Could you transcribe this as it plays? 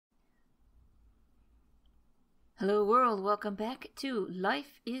Hello world, welcome back to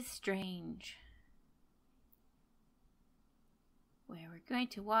Life is Strange, where we're going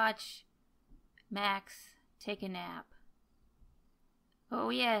to watch Max take a nap. Oh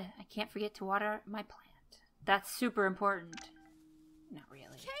yeah, I can't forget to water my plant. That's super important. Not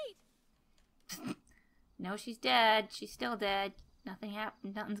really. Kate! No, she's dead. She's still dead. Nothing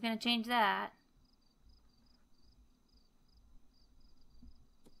happened. Nothing's gonna change that.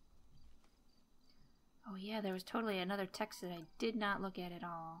 Oh yeah, there was totally another text that I did not look at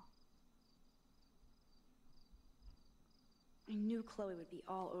all. I knew Chloe would be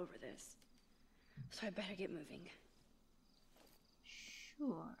all over this, so I better get moving.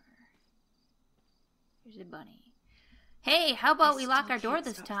 Sure. Here's a bunny. Hey, how about we lock our door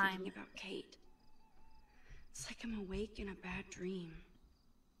this time? Thinking about Kate. It's like I'm awake in a bad dream.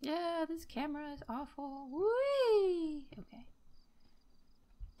 Yeah, this camera is awful. Whee! Okay.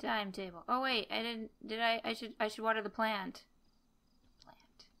 Timetable. Oh wait, I didn't. Did I? I should water the plant.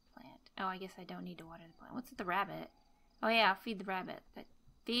 Plant. Oh, I guess I don't need to water the plant. What's with the rabbit? Oh yeah, I'll feed the rabbit.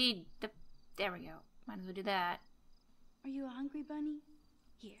 Feed the. There we go. Might as well do that. Are you a hungry bunny?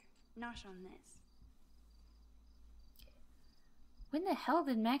 Here, nosh on this. When the hell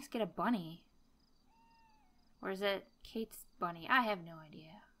did Max get a bunny? Or is it Kate's bunny? I have no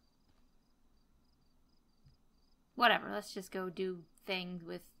idea. Whatever, let's just go do things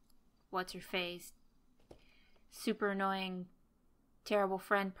with what's her face. Super annoying, terrible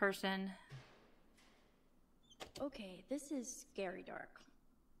friend person. Okay, this is scary dark.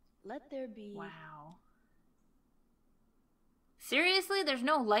 Let there be... Wow. Seriously? There's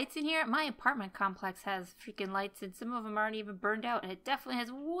no lights in here? My apartment complex has freaking lights and some of them aren't even burned out. And it definitely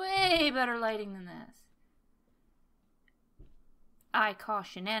has way better lighting than this. I call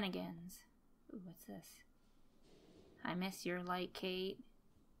shenanigans. Ooh, what's this? I miss your light, Kate.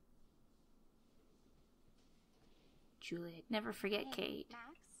 Juliet, never forget Hey, Kate.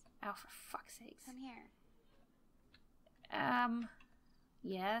 Max? Oh, for fuck's sakes. Come here.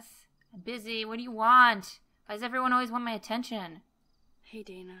 Yes? I'm busy. What do you want? Why does everyone always want my attention? Hey,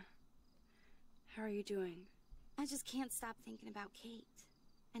 Dana. How are you doing? I just can't stop thinking about Kate.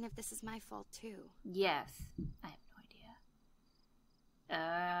 And if this is my fault, too. Yes. I have no idea.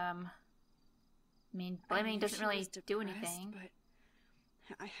 I mean, blaming doesn't really do anything.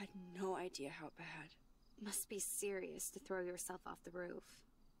 But I had no idea how bad. Must be serious to throw yourself off the roof.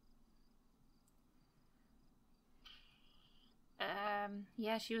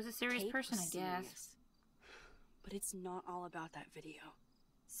 Yeah, she was a serious Kate person, I was guess. serious. But it's not all about that video.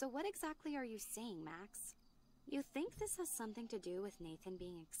 So what exactly are you saying, Max? You think this has something to do with Nathan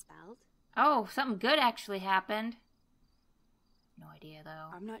being expelled? Oh, something good actually happened. No idea,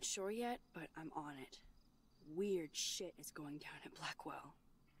 though. I'm not sure yet, but I'm on it. Weird shit is going down at Blackwell,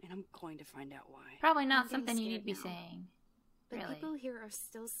 and I'm going to find out why. Probably not I'm something you need to be scared now. saying. But Really? people here are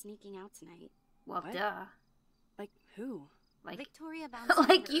still sneaking out tonight. Well, What? duh. Like who? Like, Victoria bounced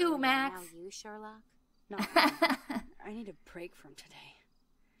like over you, earlier, Max. Now you, Sherlock. Not me. I need a break from today.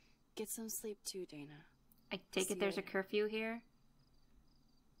 Get some sleep too, Dana. I take See it there's a you later. curfew here?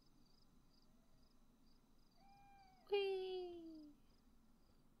 Whee!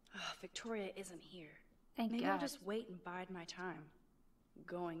 Victoria isn't here. Thank Maybe God. I'll just wait and bide my time.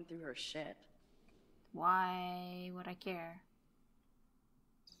 Going through her shit. Why would I care?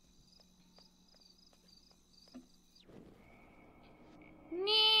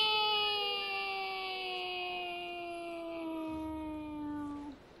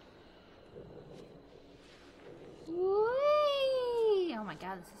 Whee! Oh my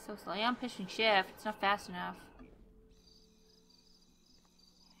God, this is so slow. Yeah, I'm pushing shift. It's not fast enough.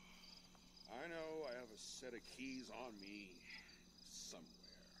 I know I have a set of keys on me somewhere.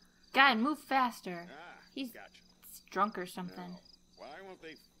 God, move faster. Ah, He's gotcha. drunk or something. Now, why won't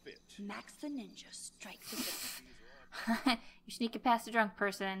they fit? Max the Ninja strikes again. You're sneaking past a drunk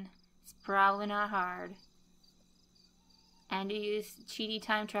person. It's probably not hard. And you use cheaty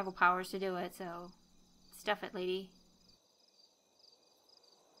time travel powers to do it, so stuff it, lady.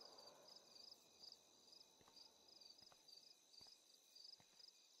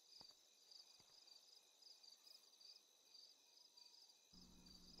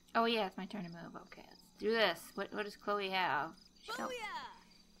 Oh yeah, it's my turn to move. Okay, let's do this. What does Chloe have? Oh yeah!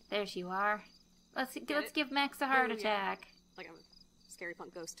 There you are. Let's give Max a heart Booyah. attack. Like I'm a scary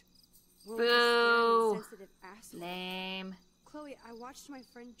punk ghost. Boo! Sensitive asshole. Lame. Chloe, I watched my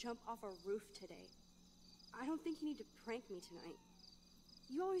friend jump off a roof today. I don't think you need to prank me tonight.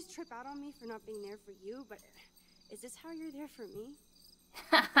 You always trip out on me for not being there for you, but is this how you're there for me?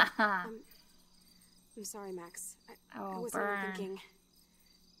 I'm sorry, Max. I Oh, wasn't burn. thinking.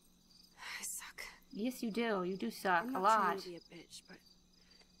 I suck. Yes, you do. You do suck I'm a not lot. trying to be a bitch, but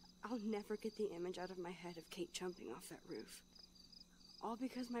I'll never get the image out of my head of Kate jumping off that roof. All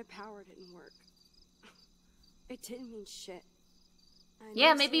because my power didn't work. It didn't mean shit.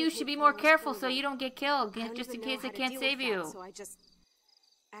 Yeah, maybe you should be more careful so you don't get killed, just in case they can't save you. So I just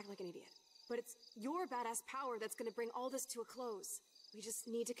act like an idiot. But it's your badass power that's gonna bring all this to a close. We just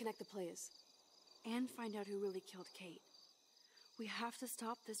need to connect the players. And find out who really killed Kate. We have to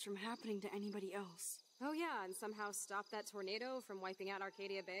stop this from happening to anybody else. Oh yeah, and somehow stop that tornado from wiping out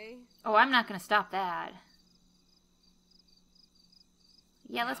Arcadia Bay. Oh, I'm not gonna stop that.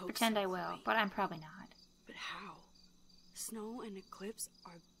 Yeah, I let's hope pretend so, I will, Chloe. but I'm probably not. But how? Snow and eclipse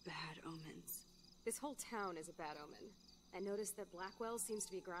are bad omens. This whole town is a bad omen. And notice that Blackwell seems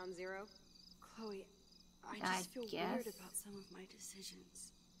to be ground zero. Chloe, I just feel weird about some of my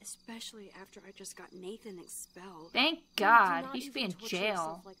decisions. Especially after I just got Nathan expelled. Thank Do God. not He should be even in torture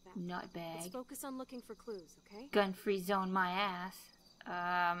yourself jail. like that. Let's Nutbag. focus on looking for clues, okay? Gun-free zone my ass.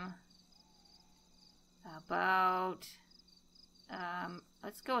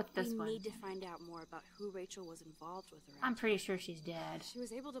 Let's go with this one. We need to find out more about who Rachel was involved with. I'm pretty sure she's dead. She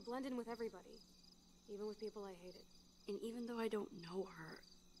was able to blend in with everybody. Even with people I hated. And even though I don't know her,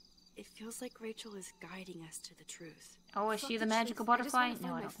 it feels like Rachel is guiding us to the truth. Oh, is Fuck she the truth. magical I just butterfly? wanna No,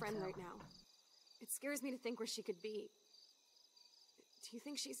 find I my don't friend think so. right now. It scares me to think where she could be. Do you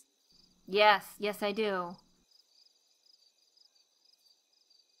think she's... Yes, yes I do.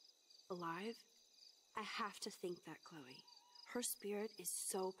 Alive? I have to think that, Chloe. Her spirit is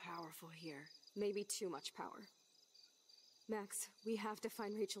so powerful here. Maybe too much power. Max, we have to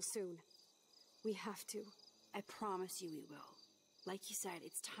find Rachel soon. We have to. I promise you we will. Like you said,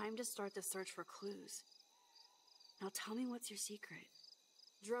 it's time to start the search for clues. Now tell me what's your secret.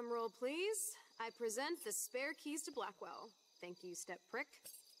 Drum roll, please. I present the spare keys to Blackwell. Thank you, step prick.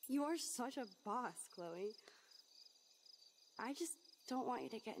 You are such a boss, Chloe. I just don't want you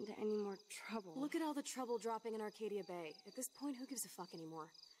to get into any more trouble. Look at all the trouble dropping in Arcadia Bay. At this point, who gives a fuck anymore?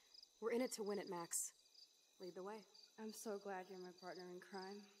 We're in it to win it, Max. Lead the way. I'm so glad you're my partner in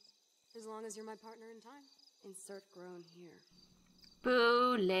crime. As long as you're my partner in time. Insert groan here.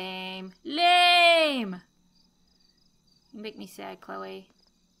 Boo, lame. Lame! You make me sad, Chloe.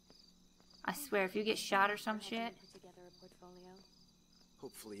 I swear, if you get shot or some shit...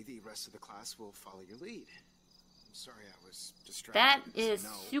 Hopefully the rest of the class will follow your lead. I'm sorry I was distracted. That is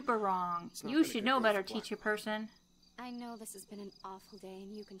No, super wrong. it's not You been a should good know day better, for teacher Blackwell. person. I know this has been an awful day,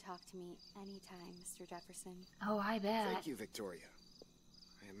 and you can talk to me anytime, Mr. Jefferson. Oh, I bet. Thank you, Victoria.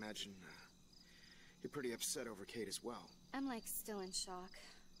 I imagine you're pretty upset over Kate as well. I'm like still in shock.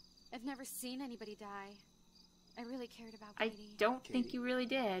 I've never seen anybody die. I really cared about I Katie. don't think Katie. you really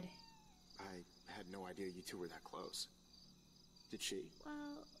did. I had no idea you two were that close. Did she?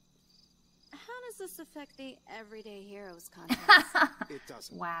 Well, how does this affect the Everyday Heroes contest? It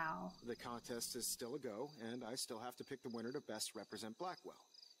doesn't. Wow. The contest is still a go, and I still have to pick the winner to best represent Blackwell.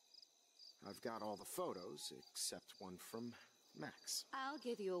 I've got all the photos, except one from Max. I'll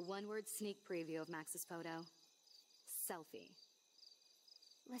give you a one-word sneak preview of Max's photo. Selfie.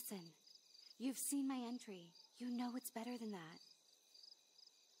 Listen, you've seen my entry. You know it's better than that.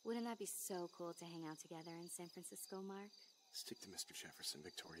 Wouldn't that be so cool to hang out together in San Francisco, Mark? Stick to Mr. Jefferson,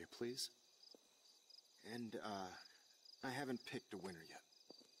 Victoria, please. And, I haven't picked a winner yet.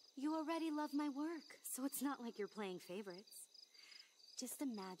 You already love my work, so it's not like you're playing favorites. Just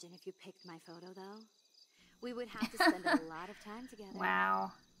imagine if you picked my photo, though. We would have to spend a lot of time together.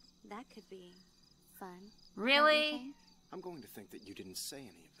 Wow. That could be fun. Really? don't you think? I'm going to think that you didn't say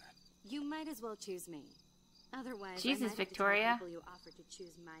any of that. You might as well choose me. Otherwise, Jesus, I might have Victoria. To tell people you offered to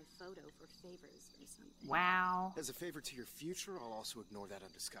choose my photo for favors or something. Wow. As a favor to your future, I'll also ignore that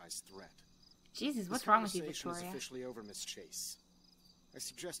undisguised threat. Jesus, what's This wrong with you, conversation is Victoria? officially over, Miss Chase. I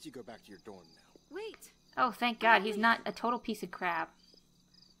suggest you go back to your dorm now. Wait! Oh, thank God, he's not a total piece of crap.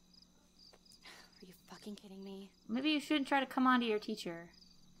 Are you fucking kidding me? Maybe you shouldn't try to come on to your teacher.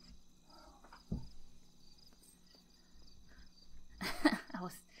 That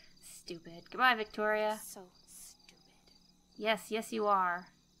was stupid. Goodbye, Victoria. So stupid. Yes, yes you are.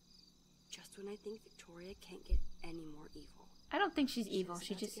 Just when I think Victoria can't get any more evil. I don't think she's evil. She's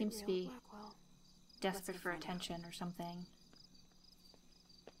She about just get seems to real be Blackwell. desperate Let's for go find out. attention or something.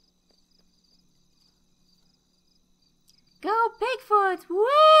 Go Bigfoots!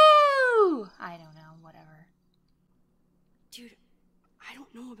 Woo! I don't know, whatever. Dude, I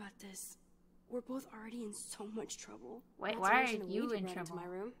don't know about this. We're both already in so much trouble. Wait, Not why to are mention a you weed in ran into trouble? my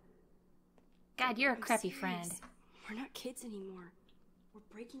room. God, you're a I'm crappy serious. friend. We're not kids anymore. We're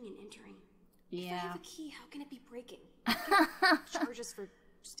breaking and entering. If I Yeah. have a key, how can it be breaking? Charges for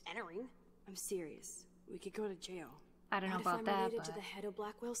just entering. I'm serious. We could go to jail. I don't know Not about if I'm that, related but to the head of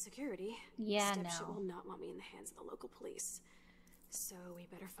Blackwell Security. yeah, Stepshit no. will not want me in the hands of the local police. So we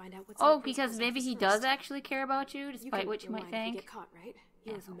better find out what's. Oh, in the because principal's maybe office he first. does actually care about you, You despite can what you might rewind if you think. get caught, right?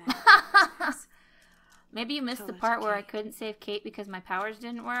 You have Asshole. mad. Maybe you missed Tell the that to part where I Kate. couldn't save Kate because my powers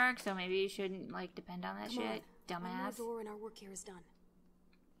didn't work, so maybe you shouldn't, like, depend on that Come shit. on. One more Dumbass. door and our work here is done.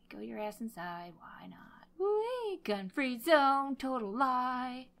 Go your ass inside. Why not? Wee, gun-free zone. Total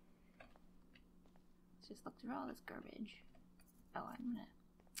lie. Let's just look through all this garbage. Oh, I'm gonna...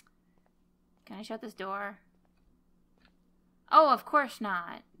 Can I shut this door? Oh, of course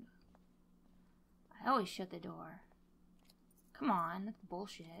not. I always shut the door. Come on, that's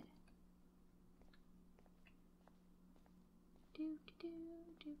bullshit.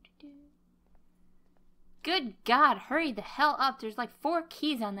 Good God, hurry the hell up. There's like 4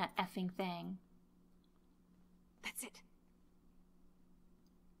 keys on that effing thing. That's it.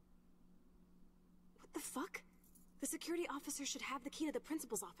 What the fuck? The security officer should have the key to the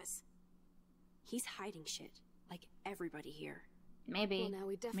principal's office. He's hiding shit, like everybody here. Maybe. Well, now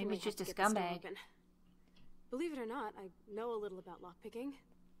we definitely Maybe it's have just a to get this door scumbag. open. Believe it or not, I know a little about lockpicking,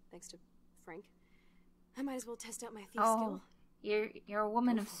 thanks to Frank. I might as well test out my thief skill. You're a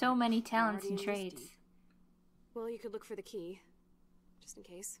woman Go of for so it. many You're talents already and in this traits. deep. Well, you could look for the key, just in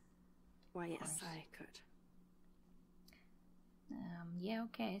case. Why, yes, I could. Yeah,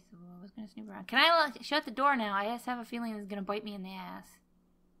 okay, so I was gonna snoop around. Can I shut the door now? I just have a feeling it's gonna bite me in the ass.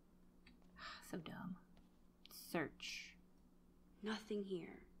 So dumb. Search. Nothing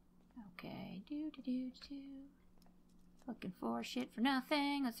here. Okay. Looking for shit for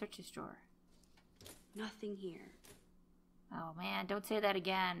nothing. Let's search this drawer. Nothing here. Oh man, don't say that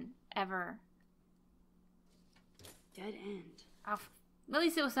again. Ever. Dead end. At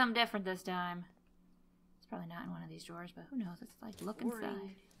least it was something different this time. It's probably not in one of these drawers, but who knows? Let's like look Boring.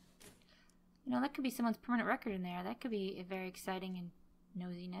 inside. You know, that could be someone's permanent record in there. That could be a very exciting and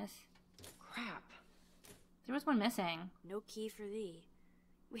nosiness. Crap. There was one missing. No key for thee.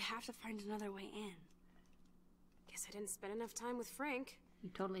 We have to find another way in. Guess I didn't spend enough time with Frank. You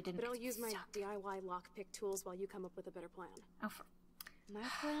totally didn't. But I'll use my DIY lockpick tools while you come up with a better plan. Oh, My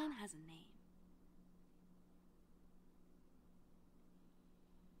plan has a name.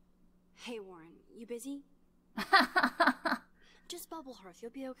 Hey, Warren, you busy? Just bubble hearth,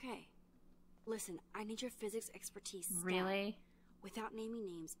 you'll be okay. Listen, I need your physics expertise. stat. Really? Without naming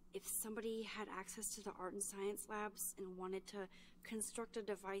names, if somebody had access to the art and science labs and wanted to construct a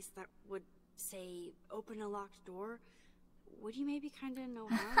device that would, say, open a locked door, would you maybe kind of know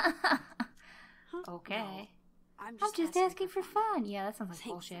how? Huh? Okay. No, I'm I'm just asking for fun. Yeah, that sounds like Thanks,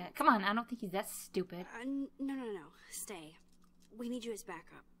 bullshit. Max. Come on, I don't think he's that stupid. No. Stay. We need you as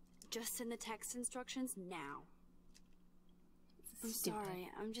backup. Just send the text instructions now. I'm Stupid. sorry.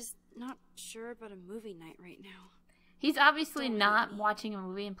 I'm just not sure about a movie night right now. He's obviously Don't hate not me. watching a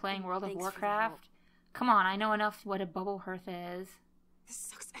movie and playing World of Thanks for the Warcraft. Come on, I know enough what a bubble hearth is. This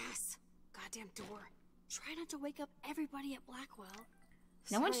sucks ass. Goddamn door. Try not to wake up everybody at Blackwell.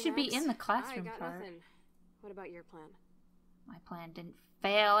 No one Sorry, should be Max. in the classroom I got part. nothing. What about your plan? My plan didn't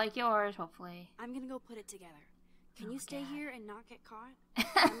fail like yours, hopefully. I'm gonna go put it together. Can Oh, you stay God. here and not get caught?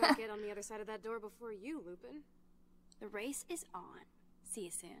 I might get on the other side of that door before you, Lupin. The race is on. See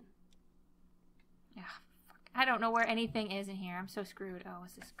you soon. Ugh, fuck. I don't know where anything is in here. I'm so screwed. Oh,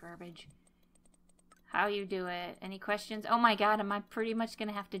 what's this garbage? How you do it? Any questions? Oh my god, am I pretty much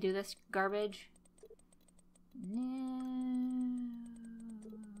gonna have to do this garbage? No.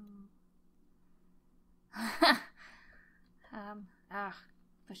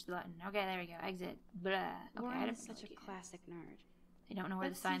 Push the button. Okay, there we go. Exit. Blah. Okay, Warren I is don't such a classic nerd. I don't know where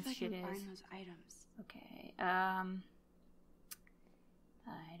Let's the science see if I shit can is. find those items. Okay, I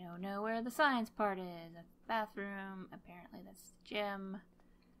don't know where the science part is. That's the bathroom. Apparently that's the gym.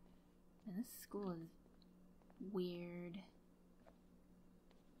 And this school is weird.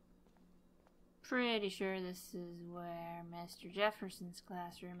 Pretty sure this is where Mr. Jefferson's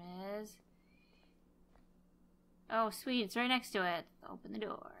classroom is. Oh, sweet, it's right next to it. Open the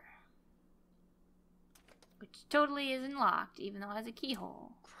door. Which totally isn't locked, even though it has a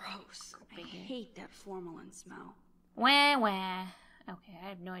keyhole. Gross. I figure. hate that formalin smell. Wah, wah. Okay, I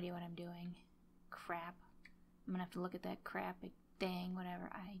have no idea what I'm doing. Crap. I'm gonna have to look at that crap thing, whatever.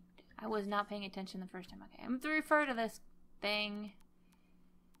 I was not paying attention the first time. Okay, I'm gonna refer to this thing.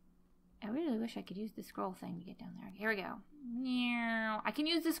 I really wish I could use the scroll thing to get down there. Okay, here we go. Meow. I can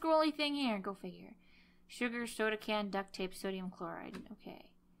use the scrolly thing here. Go figure. Sugar, soda can, duct tape, sodium chloride. Okay.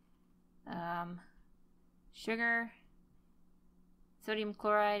 Sugar, sodium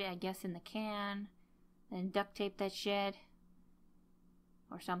chloride, I guess in the can. Then duct tape that shit.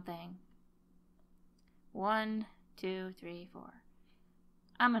 Or something. 1, 2, 3, 4.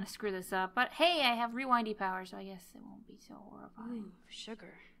 I'm gonna screw this up, but hey, I have rewindy power, so I guess it won't be so horrifying. Ooh,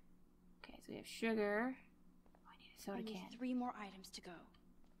 sugar. Okay, so we have sugar. Oh, I need a soda Only can. 3 more items to go.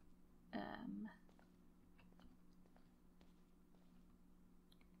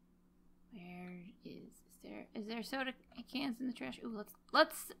 Where is there soda cans in the trash? Ooh,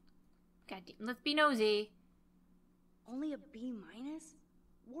 let's be nosy. Only a B-?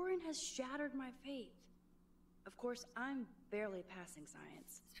 Warren has shattered my faith. Of course, I'm barely passing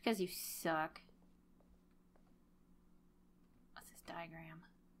science. It's because you suck. What's this diagram?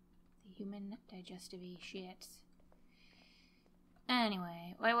 The human digestive shit.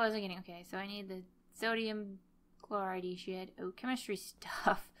 Anyway, what was I getting? Okay, so I need the sodium chloride shit. Oh, chemistry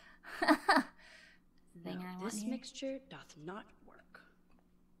stuff. Thing I want. This mixture doth not work.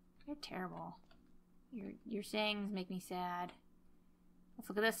 You're terrible. Your sayings make me sad. Let's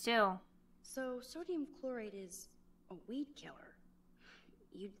look at this too. So sodium chloride is a weed killer.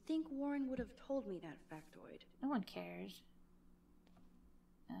 You'd think Warren would have told me that factoid. No one cares.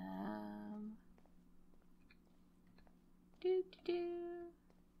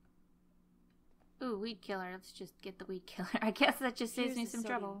 Ooh, weed killer. Let's just get the weed killer. I guess that just saves me some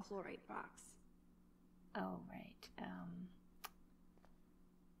trouble. Here's the sodium chloride box. Oh, right.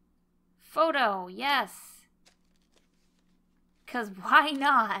 Photo, yes. 'Cause why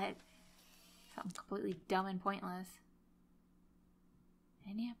not? Something completely dumb and pointless.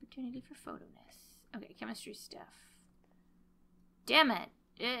 Any opportunity for photoness. Okay, chemistry stuff. Damn it.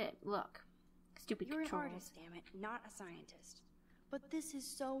 Look. Stupid You're controls. an artist, damn it, not a scientist. But this is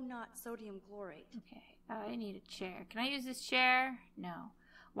so not sodium chloride. Okay, I need a chair. Can I use this chair? No.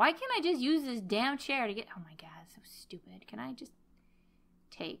 Why can't I just use this damn chair to get... Oh my god, so stupid. Can I just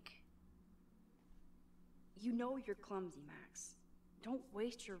take... You know you're clumsy, Max. Don't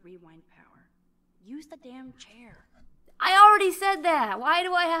waste your rewind power. Use the damn chair. I already said that! Why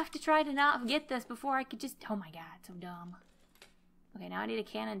do I have to try to not get this before I could just... Oh my god, so dumb. Okay, now I need a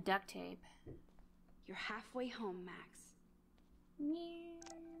can of duct tape. You're halfway home, Max.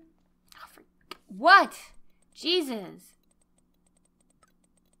 Oh, what? Jesus.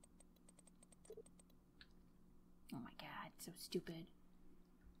 Oh my god, so stupid.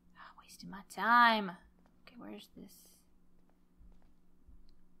 Oh, wasting my time. Okay, where's this?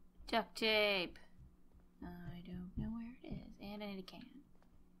 Duct tape. I don't know where it is. And I need a can.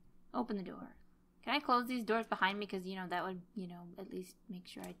 Open the door. Can I close these doors behind me? Because, that would, at least make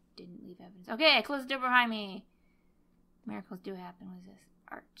sure I didn't leave evidence. Okay, I closed the door behind me. Miracles do happen. What is this?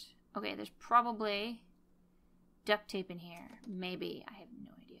 Art. Okay, there's probably duct tape in here. Maybe. I have no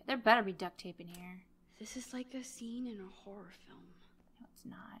idea. There better be duct tape in here. This is like a scene in a horror film. No, it's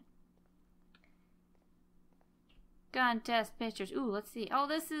not. Contest pictures. Ooh, let's see. Oh,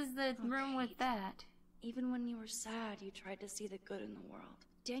 this is the room with that. Even when you were sad, you tried to see the good in the world.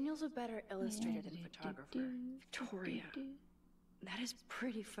 Daniel's a better illustrator than photographer. Victoria. That is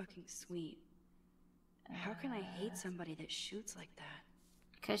pretty fucking sweet. How can I hate somebody that shoots like that?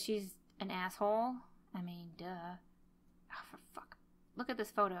 Because she's an asshole? I mean, duh. Oh, for fuck. Look at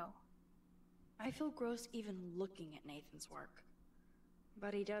this photo. I feel gross even looking at Nathan's work.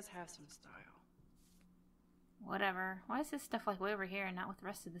 But he does have some style. Whatever. Why is this stuff like way over here and not with the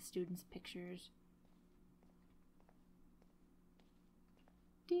rest of the students' pictures?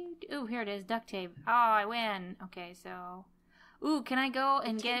 Ooh, here it is. Duct tape. Oh, I win. Okay, so... Ooh, can I go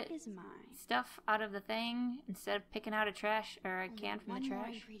and get stuff out of the thing instead of picking out a trash or a can from the trash? One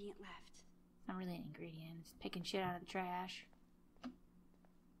more ingredient left. It's not really an ingredient. It's picking shit out of the trash.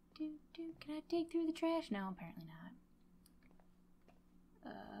 Can I dig through the trash? No, apparently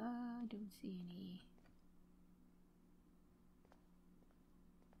not. I don't see any.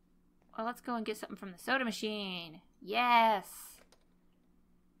 Well, let's go and get something from the soda machine. Yes!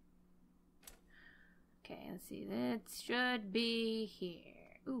 Okay, let's see. That should be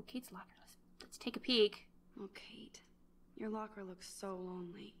here. Ooh, Kate's locker. Let's take a peek. Oh, Kate. Your locker looks so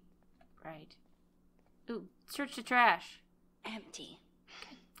lonely. Right. Ooh, search the trash. Empty.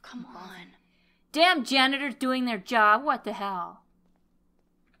 Come on. Damn janitors doing their job. What the hell?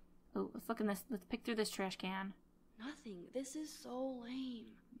 Ooh, let's look in this. Let's pick through this trash can. Nothing. This is so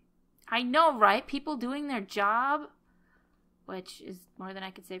lame. I know, right? People doing their job? Which is more than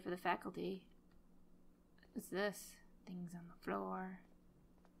I could say for the faculty. What's this? Things on the floor.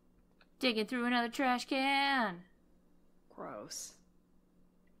 Digging through another trash can. Gross.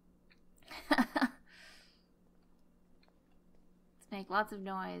 Let's make lots of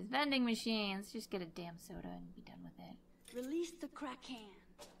noise. Vending machine. Let's just get a damn soda and be done with it. Release the crack can.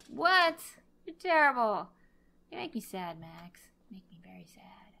 What? You're terrible. You make me sad, Max. Make me very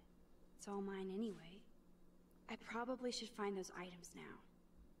sad. It's all mine anyway. I probably should find those items now.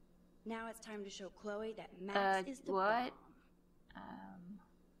 Now it's time to show Chloe that Max is the bomb.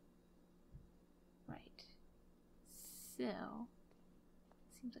 Right. So,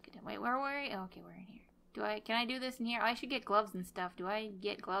 seems like a... Wait, where were we? Oh, okay, we're in here. Can I do this in here? I should get gloves and stuff. Do I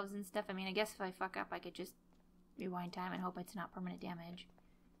get gloves and stuff? I mean, I guess if I fuck up, I could just rewind time and hope it's not permanent damage.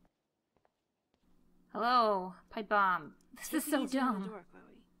 Hello, pipe bomb. This is so dumb. Door, Chloe.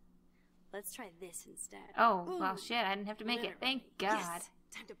 Let's try this instead. Oh, well, shit, I didn't have to make it. Thank God. Yes.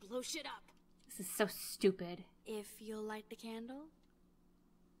 Time to blow shit up. This is so stupid. If you'll light the candle.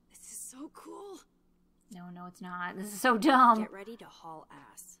 This is so cool. No, it's not. This is so dumb. Get ready to haul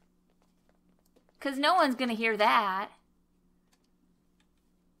ass. Because no one's going to hear that.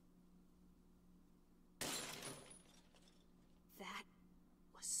 That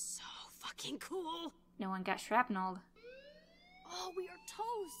was so fucking cool. No one got shrapnelled. Oh, we are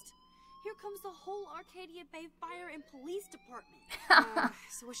toast. Here comes the whole Arcadia Bay Fire and Police Department.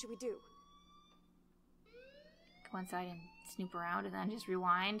 So what should we do? Go inside and snoop around and then just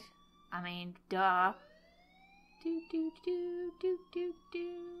rewind. I mean, duh. Okay,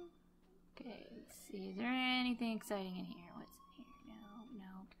 let's see. Is there anything exciting in here? What's in here?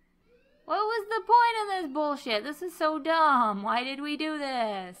 No. What was the point of this bullshit? This is so dumb. Why did we do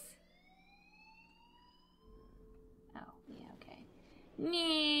this? Oh, yeah, okay.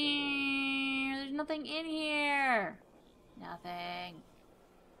 There's nothing in here. Nothing.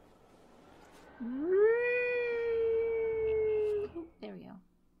 There we go.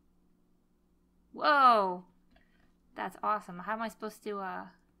 Whoa! That's awesome. How am I supposed to,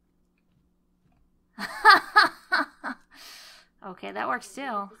 Okay, that works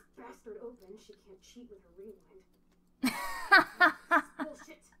still. This bastard open, she can't cheat with her rewind.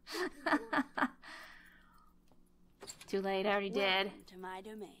 Bullshit. Too late, I already did. Welcome to my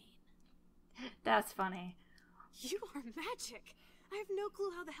domain. That's funny. You are magic. I have no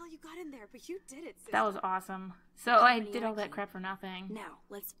clue how the hell you got in there, but you did it, sister. That was awesome. So I did all that crap for nothing. Now,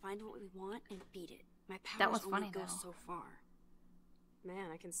 let's find what we want and beat it. My powers That was only funny, go though. so far. Man,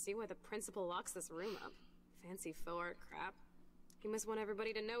 I can see why the principal locks this room up. Fancy faux art crap. He must want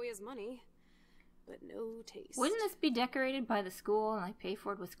everybody to know he has money, but no taste. Wouldn't this be decorated by the school and like pay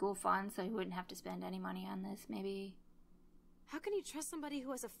for it with school funds so he wouldn't have to spend any money on this, maybe? How can you trust somebody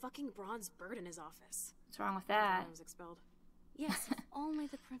who has a fucking bronze bird in his office? What's wrong with I that? was expelled. Yes, if only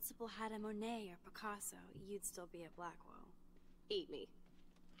the principal had a Monet or Picasso, you'd still be at Blackwell. Eat me.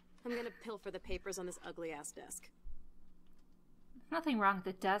 I'm gonna pilfer the papers on this ugly-ass desk. Nothing wrong with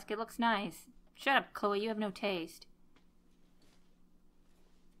the desk. It looks nice. Shut up, Chloe. You have no taste.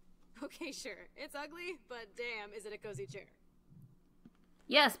 Okay, sure. It's ugly, but damn, is it a cozy chair.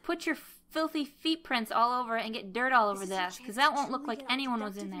 Yes, put your filthy feet prints all over it and get dirt all over This is your this, because chance that to won't look truly like get all anyone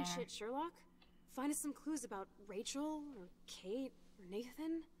was in deductive there. and shit, Sherlock. Find us some clues about Rachel, or Kate, or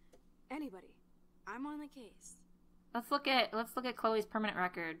Nathan. Anybody. I'm on the case. Let's look at Chloe's permanent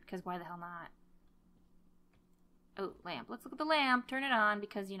record, because why the hell not? Oh, lamp. Let's look at the lamp. Turn it on,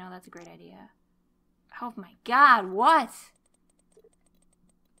 because, you know, that's a great idea. Oh my god, what?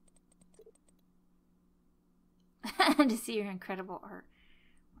 To see your incredible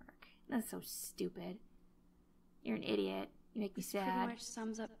artwork. That's so stupid. You're an idiot. You make me Pretty sad. much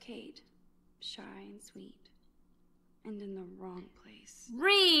sums up Kate. Shy and sweet. And in the wrong place.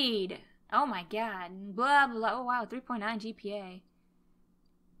 Read! Oh my god. Blah, blah. Oh wow, 3.9 GPA.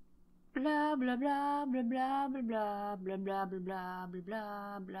 Blah, blah, blah, blah, blah, blah, blah, blah, blah, blah, blah, blah,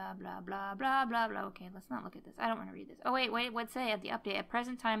 blah, blah, blah, blah, blah, blah. Okay, let's not look at this. I don't want to read this. Oh, wait, what's say at the update? At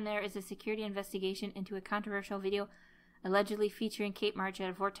present time, there is a security investigation into a controversial video allegedly featuring Kate March at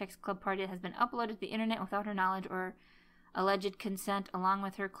a Vortex Club party that has been uploaded to the internet without her knowledge or alleged consent, along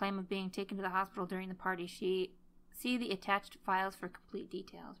with her claim of being taken to the hospital during the party. See the attached files for complete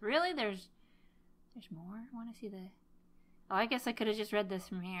details. Really? There's more? I want to see the... Oh, I guess I could have just read this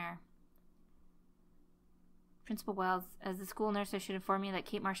from here. Principal Wells, as the school nurse, I should inform you that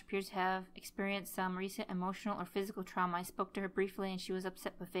Kate Marsh appears to have experienced some recent emotional or physical trauma. I spoke to her briefly and she was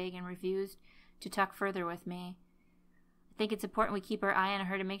upset but vague and refused to talk further with me. I think it's important we keep our eye on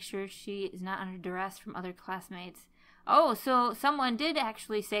her to make sure she is not under duress from other classmates. Oh, so someone did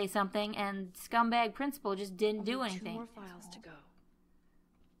actually say something and scumbag principal just didn't do anything. 2 more files to go.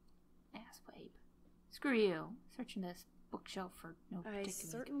 Asswipe. Screw you. Searching this bookshelf for no I particularly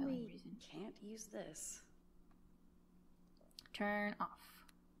compelling certainly reason. can't use this. Turn off.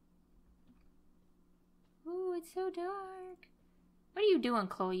 Ooh, it's so dark. What are you doing,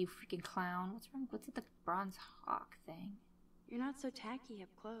 Chloe, you freaking clown? What's wrong? What's with the bronze hawk thing? You're not so tacky up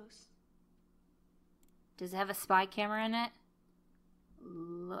close. Does it have a spy camera in it?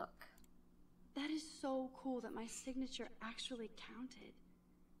 Look. That is so cool that my signature actually counted.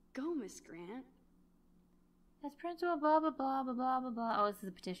 Go, Miss Grant. That's principal blah blah blah blah blah blah blah. Oh, this is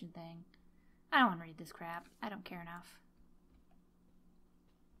a petition thing. I don't want to read this crap. I don't care enough.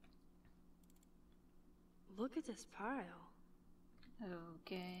 Look at this pile.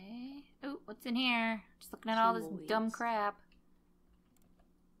 Okay. Ooh, what's in here? Just looking at all this dumb crap.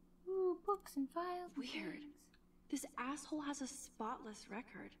 Ooh, books and files. And Weird. things. This asshole has a spotless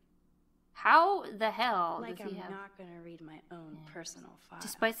record. How the hell Like does he I'm have... not gonna read my own personal file.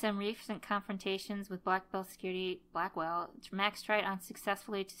 Despite some recent confrontations with Blackwell security, Max tried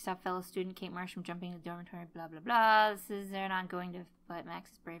unsuccessfully to stop fellow student Kate Marsh from jumping in the dormitory, blah blah blah. This is an ongoing, but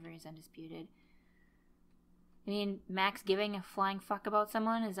Max's bravery is undisputed. I mean, Max giving a flying fuck about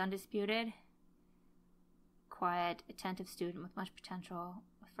someone is undisputed. Quiet, attentive student with much potential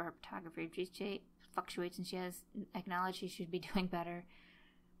for her photography. She fluctuates and she has acknowledged she should be doing better.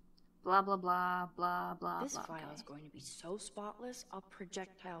 Blah, blah, blah, blah, blah, This blah. file Okay. is going to be so spotless, I'll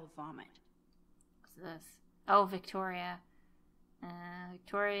projectile vomit. What's this? Oh, Victoria.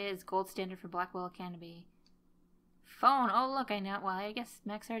 Victoria is gold standard for Blackwell Academy. Phone. Oh, look, I know. Well, I guess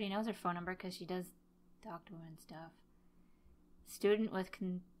Max already knows her phone number because she does talk to her and stuff. Student with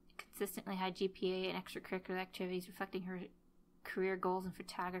consistently high GPA and extracurricular activities reflecting her career goals in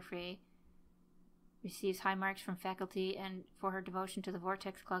photography. Receives high marks from faculty and for her devotion to the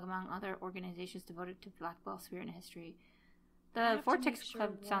Vortex Club, among other organizations devoted to Blackwell spirit and history. The Vortex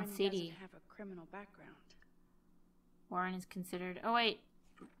Club sounds seedy. Doesn't have a criminal background. Warren is considered... Oh, wait.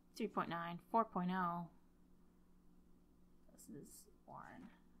 3.9. 4.0. This is Warren.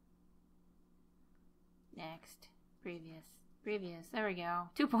 Next. Previous. There we go.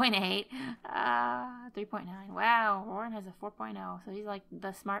 2.8. 3.9. Wow. Warren has a 4.0. So he's like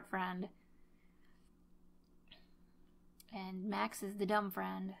the smart friend. And Max is the dumb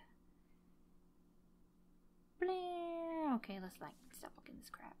friend. Blah. Okay, let's stop looking at this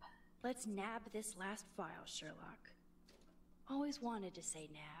crap. Let's nab this last file, Sherlock. Always wanted to say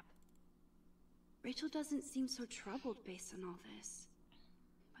nab. Rachel doesn't seem so troubled based on all this.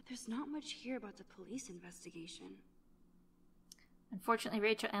 But there's not much here about the police investigation. Unfortunately,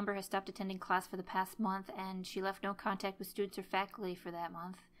 Rachel Amber has stopped attending class for the past month, and she left no contact with students or faculty for that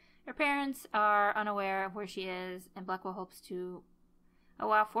month. Her parents are unaware of where she is, and Blackwell hopes to... Oh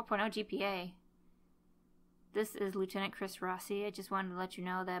wow, 4.0 GPA. This is Lieutenant Chris Rossi. I just wanted to let you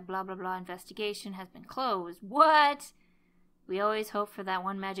know that blah blah blah investigation has been closed. What? We always hope for that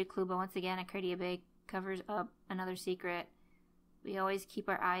one magic clue, but once again, Arcadia Bay covers up another secret. We always keep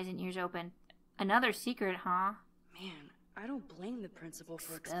our eyes and ears open. Another secret, huh? Man, I don't blame the principal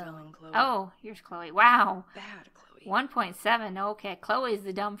for expelling Chloe. Oh, here's Chloe. Wow. Bad, Chloe. 1.7. Okay, Chloe's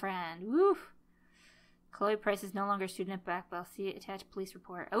the dumb friend. Woo. Chloe Price is no longer a student at Blackwell. See attached police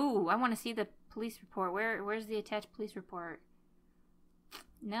report. Oh, I want to see the police report. Where's the attached police report?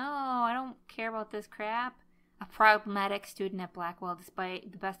 No, I don't care about this crap. A problematic student at Blackwell,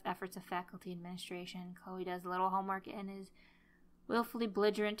 despite the best efforts of faculty administration. Chloe does a little homework and is willfully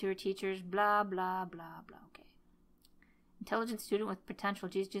belligerent to her teachers. Blah, blah, blah, blah. Okay. Intelligent student with potential.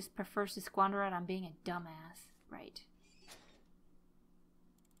 She just prefers to squander it on being a dumbass. Right.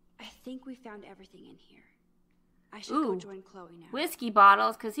 I think we found everything in here. I should go join Chloe now. Whiskey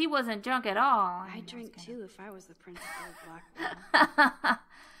bottles, because he wasn't drunk at all. I'd drink too if I was the principal of Blackwell.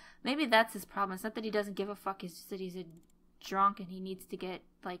 Maybe that's his problem. It's not that he doesn't give a fuck. It's just that he's a drunk and he needs to get,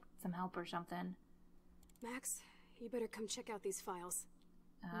 like, some help or something. Max, you better come check out these files.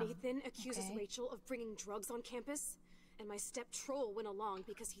 Nathan accuses Rachel of bringing drugs on campus, and my step troll went along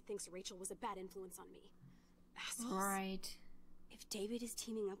because he thinks Rachel was a bad influence on me. Assholes. Right. If David is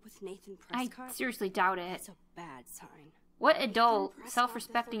teaming up with Nathan Prescott, I seriously doubt it. that's a bad sign. What adult,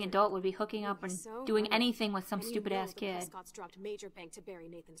 self-respecting adult would be hooking up and doing funny. anything with some And you stupid-ass know the kid? Prescott's dropped major bank to bury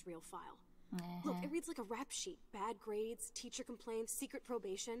Nathan's real file. Look, it reads like a rap sheet. Bad grades, teacher complaints, secret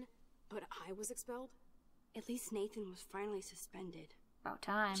probation. But I was expelled? At least Nathan was finally suspended. About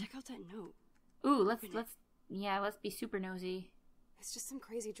time. Check out that note. Ooh, let's be super nosy. It's just some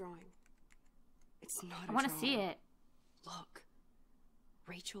crazy drawing. It's not I want to see it. Look.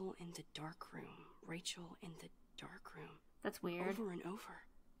 Rachel in the dark room. Rachel in the dark room. That's weird. Over and over.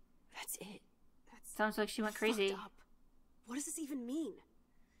 That's it. That's Sounds like she went crazy. fucked up. What does this even mean?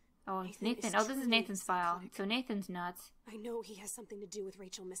 Oh, Nathan Nathan. is Oh, this is truly Nathan's file. psychotic. So Nathan's nuts. I know he has something to do with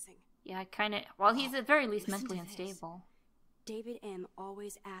Rachel missing. Yeah, kind of. Well, he's at very least Listen mentally to this. unstable. David M.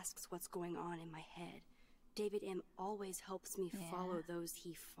 always asks what's going on in my head. David M. always helps me follow those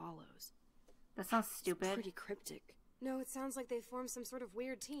he follows. That sounds It's stupid. pretty cryptic. No, it sounds like they formed some sort of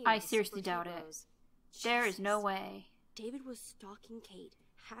weird team. I of seriously doubt it. superheroes. There is no way. David was stalking Kate,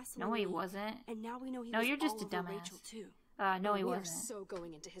 hassling No, he me, wasn't. And now we know he No, was you're just all a over dumbass. Rachel too. No, he We are wasn't. so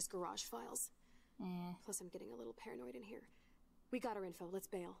going into his garage files. Eh. Plus, I'm getting a little paranoid in here. We got our info. Let's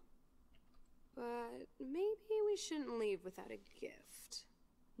bail. But maybe we shouldn't leave without a gift.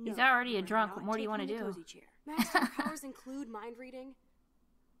 He's No, already a we're drunk. not What more do you want to taking the do? cozy chair. Max, do your powers include mind reading?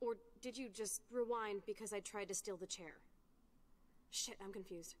 Or did you just rewind because I tried to steal the chair? Shit, I'm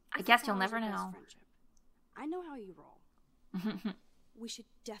confused. I guess It's you'll ours never or best know. friendship. I know how you roll. We should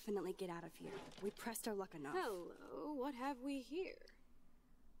definitely get out of here. We pressed our luck enough. Hello, what have we here?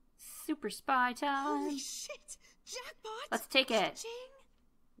 Super spy time. Holy shit! Jackpot! Let's take it. Cha-ching!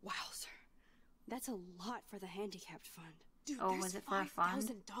 Wowzer. That's a lot for the handicapped fund. Dude, Oh, there's was it for a fund?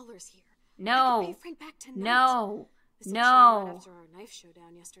 $5,000 here. I No. could pay Frank back tonight. No. This will chill right No. after our knife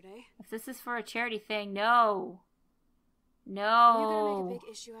showdown yesterday. If this is for a charity thing, no. Are you gonna No. make a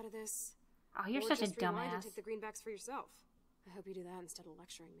big issue out of this? Oh, you're Or such a just rewind and dumbass. take the greenbacks for yourself. I hope you do that instead of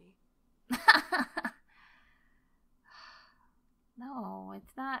lecturing me. No,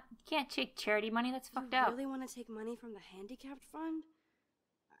 it's not. You can't take charity money. That's fucked You up. really want to take money from the handicapped fund?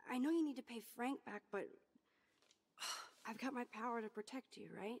 I know you need to pay Frank back, but I've got my power to protect you,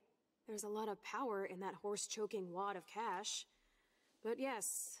 right? There's a lot of power in that horse-choking wad of cash. But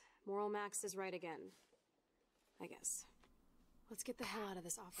yes, Moral Max is right again. I guess. Let's get the hell out of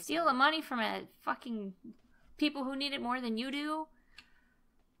this office. Steal the money from a fucking people who need it more than you do?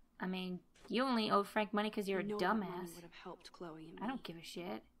 I mean, you only owe Frank money because you're a I know that money dumbass. would have helped Chloe and me. I don't give a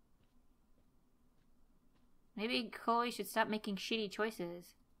shit. Maybe Chloe should stop making shitty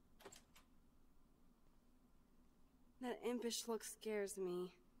choices. That impish look scares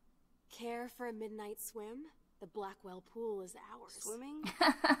me. Care for a midnight swim? The Blackwell pool is ours. Swimming?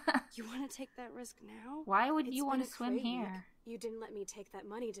 You want to take that risk now? Why would It's you been want a to swim cray here? week. You didn't let me take that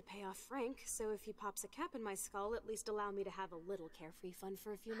money to pay off Frank, so if he pops a cap in my skull, at least allow me to have a little carefree fun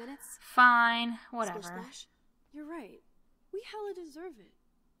for a few minutes. Fine, whatever. Splish splash? You're right. We hella deserve it.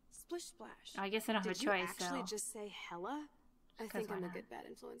 Splish splash. I guess I don't have Did a you choice, actually so. just say hella? I 'Cause think why I'm a not? good bad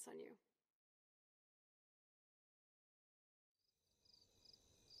influence on you.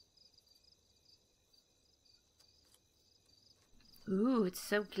 Ooh, it's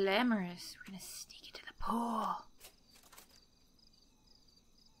so glamorous. We're gonna sneak into the pool.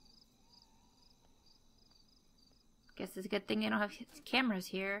 Guess it's a good thing they don't have cameras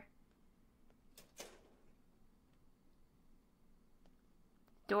here.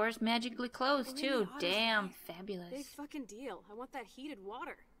 Doors magically closed We're in too. the Odyssey. Damn, Big fabulous. fucking deal. I want that heated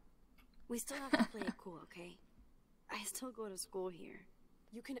water. We still have to play it cool, okay? I still go to school here.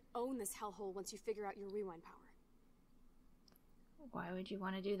 You can own this hellhole once you figure out your rewind power. Why would you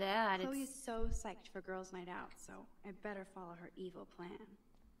want to do that? Chloe's It's so psyched for girls' night out, so I better follow her evil plan.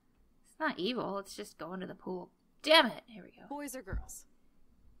 not evil. It's just going to the pool. Damn it! Here we go. Boys or girls?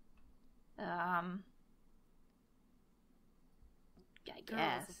 I Girls,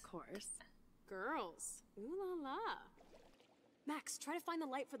 guess. of course. Girls. Ooh la la. Max, try to find the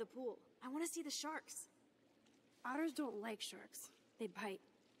light for the pool. I want to see the sharks. Otters don't like sharks. They bite.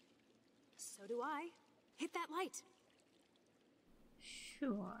 So do I. Hit that light.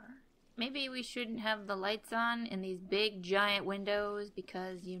 Sure. Maybe we shouldn't have the lights on in these big giant windows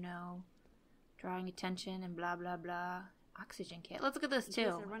because, you know, drawing attention and blah blah blah. Oxygen kit. Let's look at this In too.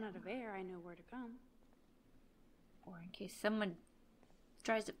 case I run out of air, I know where to come. Or in case someone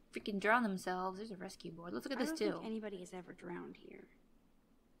tries to freaking drown themselves. There's a rescue board. Let's look at this I don't too. think anybody has ever drowned here.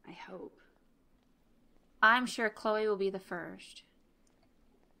 I hope. I'm sure Chloe will be the first.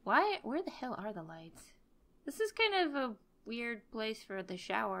 Why? Where the hell are the lights? This is kind of a weird place for the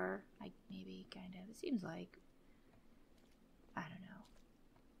shower. Like, maybe, kind of. It seems like. I don't know.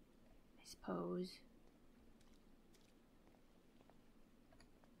 I suppose.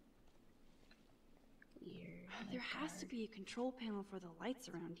 Weird. There like has to dark. be a control panel for the lights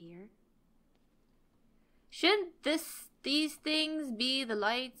around here. Shouldn't these things be the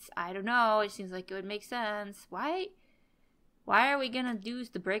lights? I don't know. It seems like it would make sense. Why are we gonna use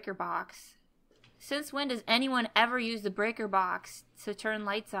the breaker box? Since when does anyone ever use the breaker box to turn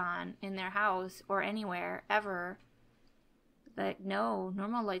lights on in their house or anywhere ever? Like, no,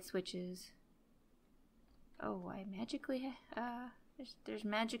 normal light switches. Oh, I magically there's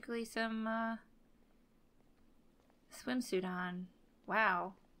magically some swimsuit on.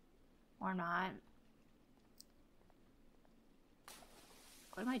 Wow. Or not.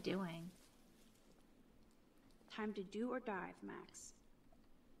 What am I doing? Time to do or dive, Max.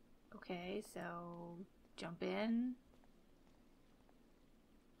 Okay, so jump in.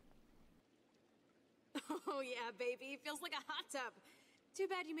 Oh yeah, baby. Feels like a hot tub. Too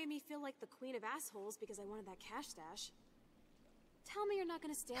bad you made me feel like the queen of assholes because I wanted that cash stash. Tell me you're not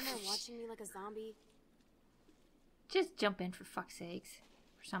gonna stand there watching me like a zombie. Just jump in for fuck's sakes.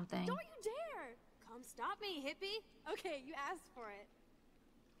 Or something. Don't you dare! Come stop me, hippie! Okay, you asked for it.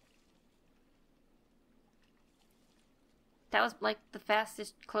 That was like the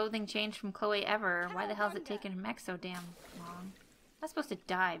fastest clothing change from Chloe ever. Why the hell is it taking Mech so damn long? I'm not supposed to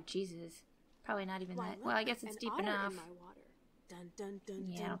dive, Jesus. Probably not even that. Well, I guess it's deep enough. Dun, dun, dun,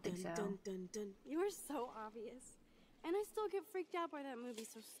 Yeah, I don't think so. dun, dun, dun. You are so obvious. And I still get freaked out by that movie,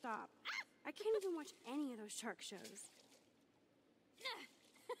 so stop. I can't even watch any of those shark shows.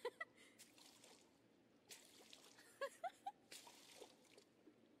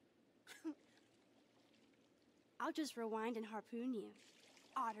 I'll just rewind and harpoon you.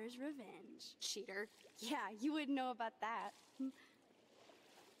 Otter's revenge. Cheater. Yeah, you wouldn't know about that.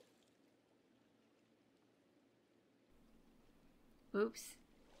 Oops.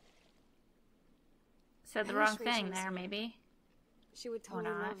 Said the wrong thing there, maybe. She would totally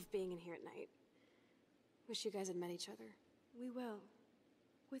not. love being in here at night. Wish you guys had met each other. We will.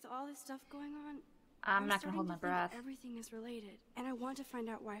 With all this stuff going on, I'm not gonna hold my starting to think breath. everything is related, and I want to find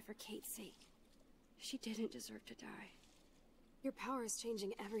out why for Kate's sake. She didn't deserve to die. Your power is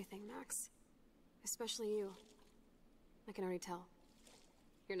changing everything, Max. Especially you. I can already tell.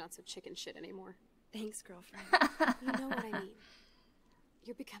 You're not so chicken shit anymore. Thanks, girlfriend. You know what I mean.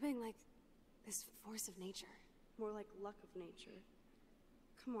 You're becoming like this force of nature. More like luck of nature.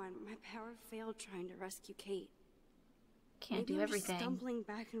 Come on, my power failed trying to rescue Kate. Can't Maybe do I'm everything. Just stumbling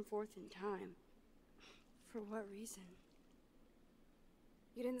back and forth in time. For what reason?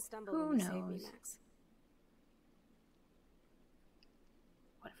 You didn't stumble Who when you saved me, knows? Max.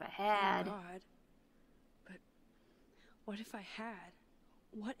 What if I had? Oh God. But what if I had?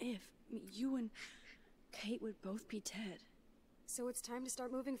 What if you and Kate would both be dead? So it's time to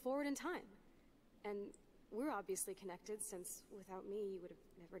start moving forward in time. And we're obviously connected, since without me, you would have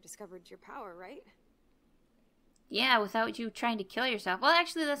never discovered your power, right? Yeah, without you trying to kill yourself. Well,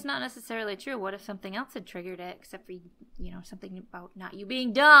 actually, that's not necessarily true. What if something else had triggered it, except for, you know, something about not you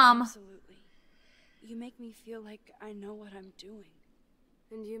being dumb? Absolutely. You make me feel like I know what I'm doing.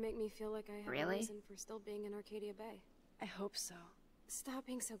 And you make me feel like I have a Really? reason for still being in Arcadia Bay. I hope so. Stop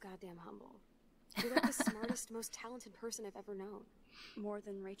being so goddamn humble. You're like the smartest, most talented person I've ever known. More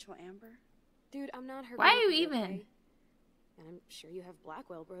than Rachel Amber? Dude, I'm not her. Why are you groupie, even? okay? And I'm sure you have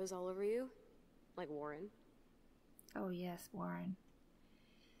Blackwell bros all over you. Like Warren. Oh, yes, Warren.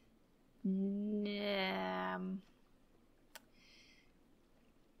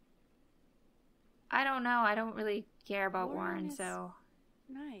 I don't know. I don't really care about Warren, is so...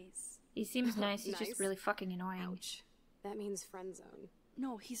 Nice. He seems nice. He's Nice? just really fucking annoying. Ouch. That means friend zone.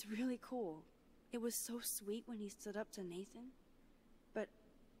 No, he's really cool. It was so sweet when he stood up to Nathan. But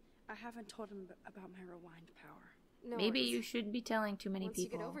I haven't told him about my rewind power. No Maybe worries. you should be telling too many Once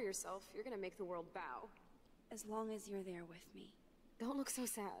people. you get over yourself, you're gonna make the world bow. As long as you're there with me. Don't look so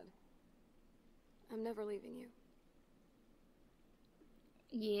sad. I'm never leaving you.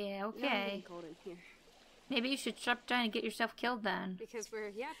 Yeah, Now I'm getting okay. cold in here. Maybe you should stop trying to get yourself killed then. Because we're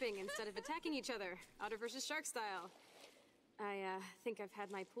yapping instead of attacking each other. Otter versus shark style. I think I've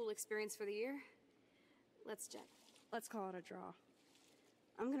had my pool experience for the year. Let's jet. Let's call it a draw.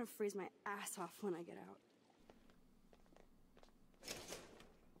 I'm gonna freeze my ass off when I get out.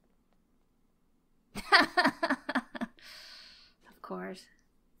 Of course.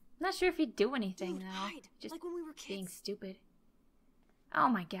 I'm not sure if he'd do anything, Dude, though. hide. Just Like when we were being kids. stupid. Oh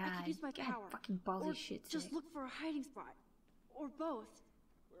my god. I could use my God, power. fucking ballsy Or shit. just Sid. look for a hiding spot. Or both.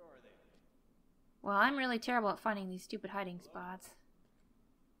 Well, I'm really terrible at finding these stupid hiding spots.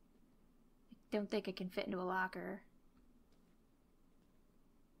 I don't think I can fit into a locker.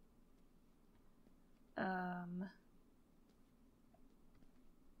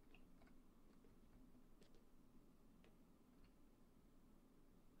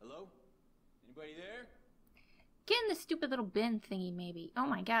 Hello? Anybody there? Get in the stupid little bin thingy, maybe. Oh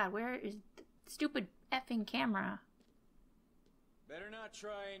my god, where is the stupid effing camera? Better not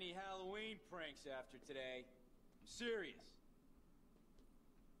try any Halloween pranks after today. I'm serious.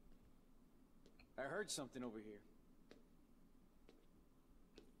 I heard something over here.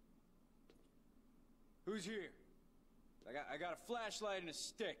 Who's here? I got a flashlight and a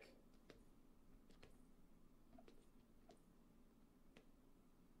stick.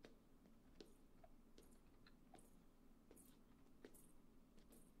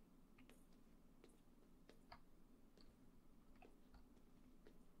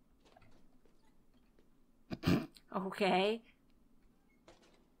 Okay.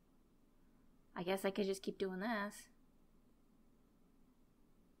 I guess I could just keep doing this.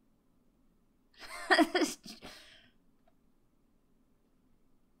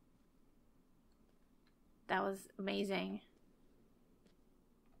 That was amazing.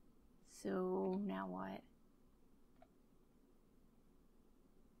 So, now what?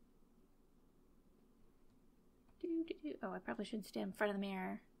 Oh, I probably shouldn't stand in front of the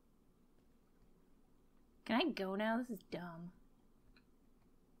mirror. Can I go now? This is dumb.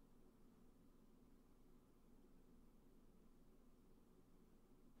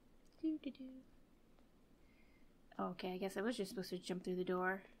 Okay, I guess I was just supposed to jump through the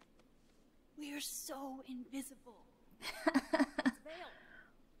door. We are so invisible.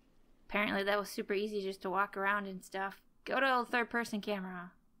 Apparently that was super easy just to walk around and stuff. Go to third person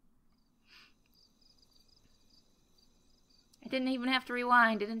camera. I didn't even have to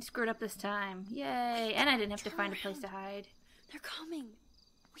rewind. I didn't screw it up this time. Yay! And I didn't have to find a place to hide. They're coming.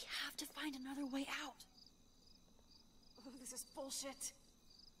 We have to find another way out. Oh, this is bullshit.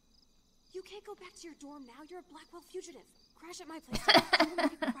 You can't go back to your dorm now. You're a Blackwell fugitive. Crash at my place. You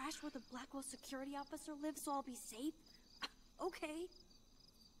want me to crash where the Blackwell security officer lives so I'll be safe? Okay.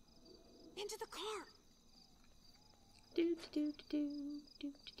 Into the car. Get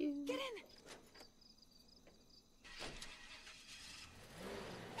in.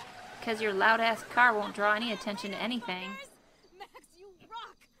 Because your loud-ass car won't draw any attention to anything. Max, you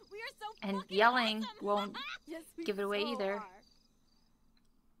rock. We are so And fucking yelling awesome. won't Yes, we give it away so either. are.